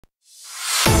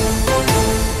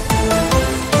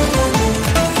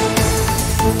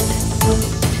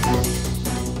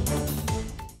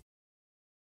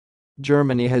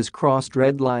Germany has crossed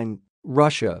red line,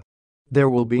 Russia. There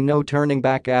will be no turning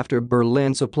back after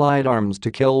Berlin supplied arms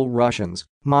to kill Russians,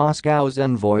 Moscow's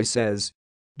envoy says.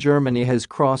 Germany has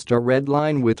crossed a red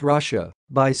line with Russia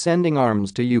by sending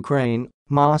arms to Ukraine,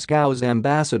 Moscow's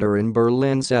ambassador in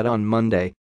Berlin said on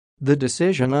Monday. The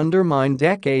decision undermined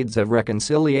decades of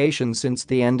reconciliation since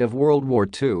the end of World War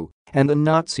II and the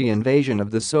Nazi invasion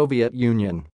of the Soviet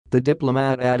Union, the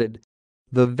diplomat added.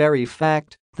 The very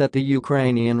fact that the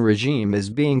Ukrainian regime is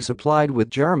being supplied with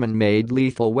German-made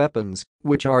lethal weapons,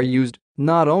 which are used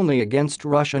not only against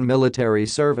Russian military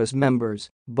service members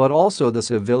but also the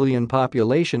civilian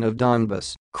population of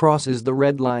Donbass, crosses the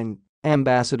red line,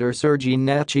 Ambassador Sergey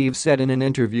Nechaev said in an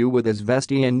interview with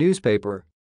Izvestia newspaper.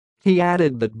 He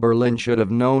added that Berlin should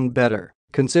have known better,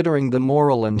 considering the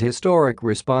moral and historic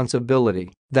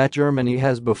responsibility that Germany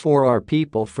has before our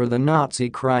people for the Nazi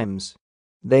crimes.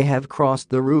 They have crossed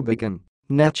the Rubicon,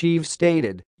 Nechaev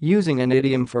stated, using an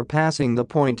idiom for passing the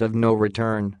point of no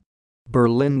return.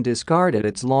 Berlin discarded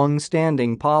its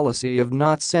long-standing policy of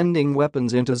not sending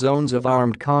weapons into zones of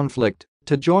armed conflict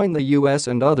to join the US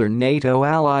and other NATO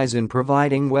allies in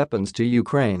providing weapons to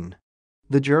Ukraine.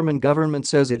 The German government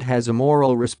says it has a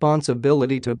moral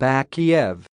responsibility to back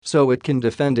Kiev so it can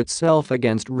defend itself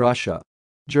against Russia.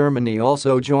 Germany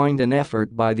also joined an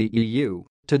effort by the EU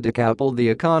to decouple the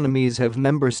economies of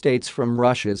member states from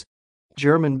Russia's.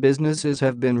 German businesses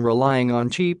have been relying on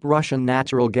cheap Russian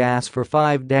natural gas for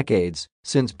 5 decades,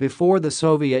 since before the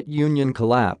Soviet Union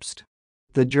collapsed.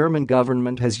 The German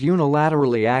government has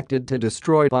unilaterally acted to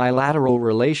destroy bilateral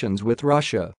relations with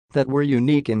Russia that were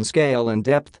unique in scale and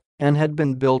depth and had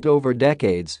been built over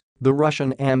decades, the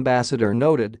Russian ambassador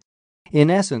noted. In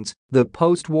essence, the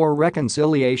post-war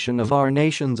reconciliation of our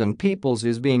nations and peoples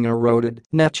is being eroded,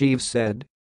 Nechaev said.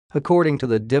 According to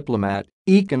the diplomat,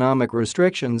 economic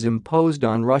restrictions imposed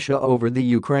on Russia over the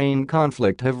Ukraine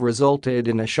conflict have resulted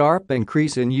in a sharp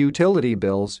increase in utility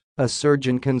bills, a surge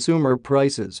in consumer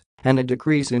prices, and a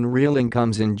decrease in real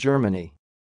incomes in Germany.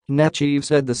 Nechaev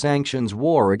said the sanctions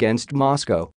war against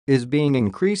Moscow is being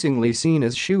increasingly seen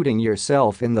as shooting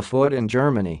yourself in the foot in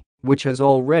Germany, which has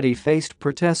already faced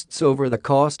protests over the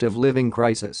cost of living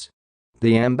crisis.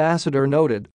 The ambassador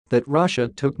noted that Russia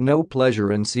took no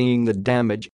pleasure in seeing the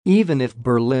damage, even if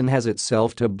Berlin has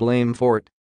itself to blame for it.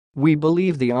 We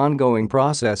believe the ongoing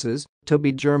processes to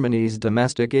be Germany's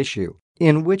domestic issue,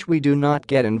 in which we do not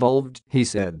get involved, he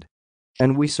said.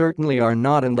 And we certainly are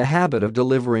not in the habit of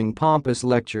delivering pompous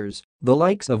lectures, the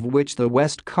likes of which the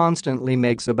West constantly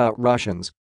makes about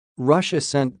Russians. Russia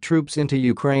sent troops into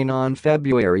Ukraine on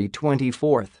February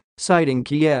 24, citing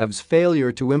Kiev's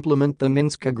failure to implement the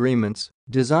Minsk agreements,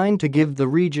 designed to give the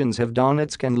regions of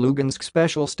Donetsk and Lugansk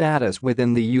special status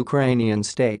within the Ukrainian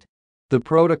state. The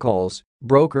protocols,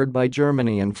 brokered by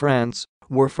Germany and France,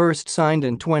 were first signed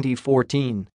in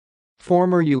 2014.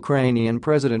 Former Ukrainian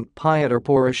President Pyotr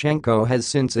Poroshenko has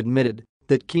since admitted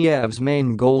that Kiev's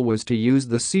main goal was to use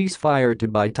the ceasefire to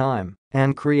buy time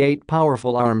and create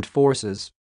powerful armed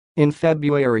forces. In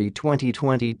February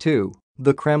 2022,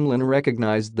 the Kremlin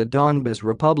recognized the Donbass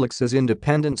republics as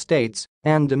independent states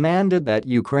and demanded that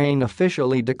Ukraine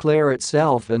officially declare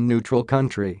itself a neutral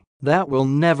country that will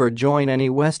never join any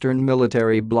Western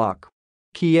military bloc.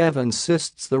 Kiev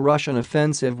insists the Russian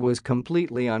offensive was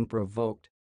completely unprovoked.